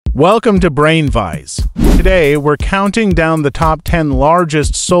Welcome to BrainVise. Today, we're counting down the top 10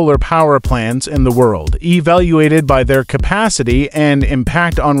 largest solar power plants in the world, evaluated by their capacity and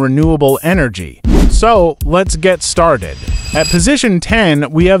impact on renewable energy. So, let's get started. At position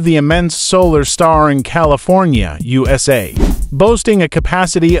 10, we have the immense solar star in California, USA. Boasting a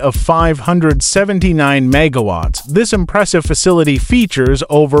capacity of 579 megawatts, this impressive facility features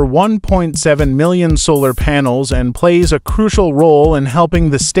over 1.7 million solar panels and plays a crucial role in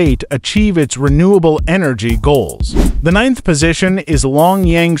helping the state achieve its renewable energy goals. The ninth position is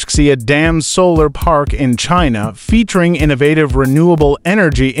Longyangxia Dam Solar Park in China, featuring innovative renewable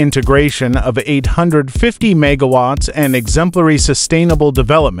energy integration of 850 megawatts and exemplary sustainable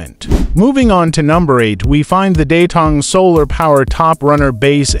development. Moving on to number 8, we find the Datong Solar Power Top Runner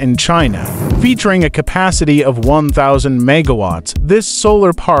Base in China. Featuring a capacity of 1,000 megawatts, this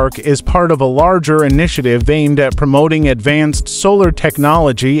solar park is part of a larger initiative aimed at promoting advanced solar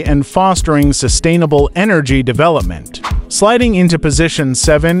technology and fostering sustainable energy development. Sliding into position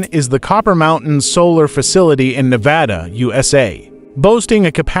 7 is the Copper Mountain Solar Facility in Nevada, USA. Boasting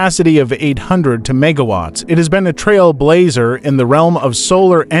a capacity of 800 megawatts, it has been a trailblazer in the realm of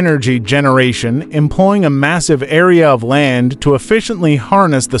solar energy generation, employing a massive area of land to efficiently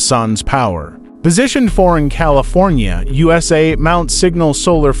harness the sun's power. Positioned 4 in California, USA, Mount Signal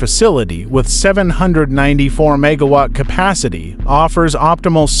Solar Facility, with 794 megawatt capacity, offers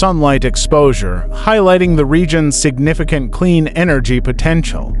optimal sunlight exposure, highlighting the region's significant clean energy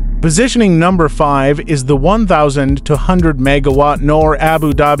potential. Positioning number 5 is the 1,200 megawatt Noor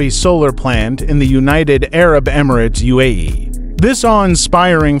Abu Dhabi solar plant in the United Arab Emirates, UAE. This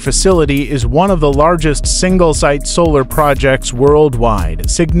awe-inspiring facility is one of the largest single-site solar projects worldwide,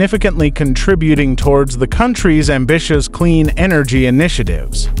 significantly contributing towards the country's ambitious clean energy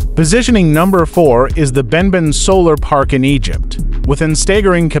initiatives. Positioning number 4 is the Benben Solar Park in Egypt. With a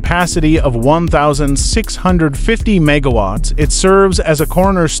staggering capacity of 1,650 megawatts, it serves as a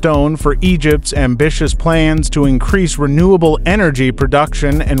cornerstone for Egypt's ambitious plans to increase renewable energy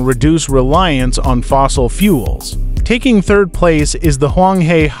production and reduce reliance on fossil fuels. Taking third place is the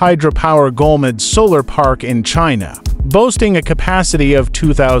Huanghe Hydropower Golmud Solar Park in China. Boasting a capacity of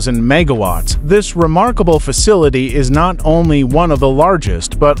 2,000 megawatts, this remarkable facility is not only one of the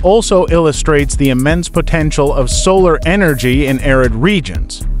largest, but also illustrates the immense potential of solar energy in arid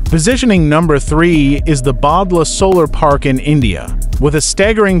regions. Positioning number 3 is the Bhadla Solar Park in India. With a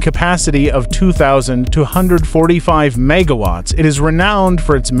staggering capacity of 2,245 megawatts, it is renowned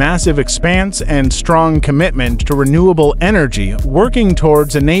for its massive expanse and strong commitment to renewable energy, working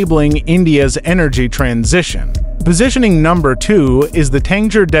towards enabling India's energy transition. Positioning number 2 is the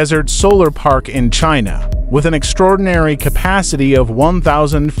Tangzhou Desert Solar Park in China. With an extraordinary capacity of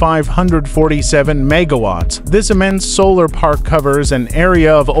 1,547 megawatts, this immense solar park covers an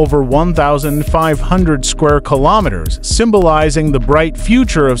area of over 1,500 square kilometers, symbolizing the bright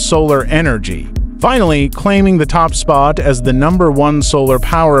future of solar energy. Finally, claiming the top spot as the number 1 solar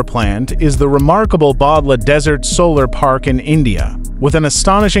power plant is the remarkable Bhadla Desert Solar Park in India. With an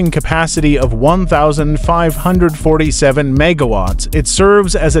astonishing capacity of 1,547 megawatts, it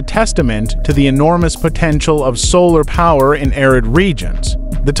serves as a testament to the enormous potential of solar power in arid regions.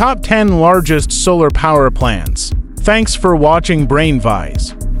 The top 10 largest solar power plants. Thanks for watching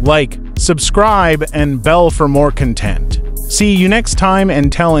BrainVise. Like, subscribe, and bell for more content. See you next time,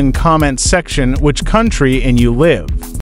 and tell in comment section which country and you live.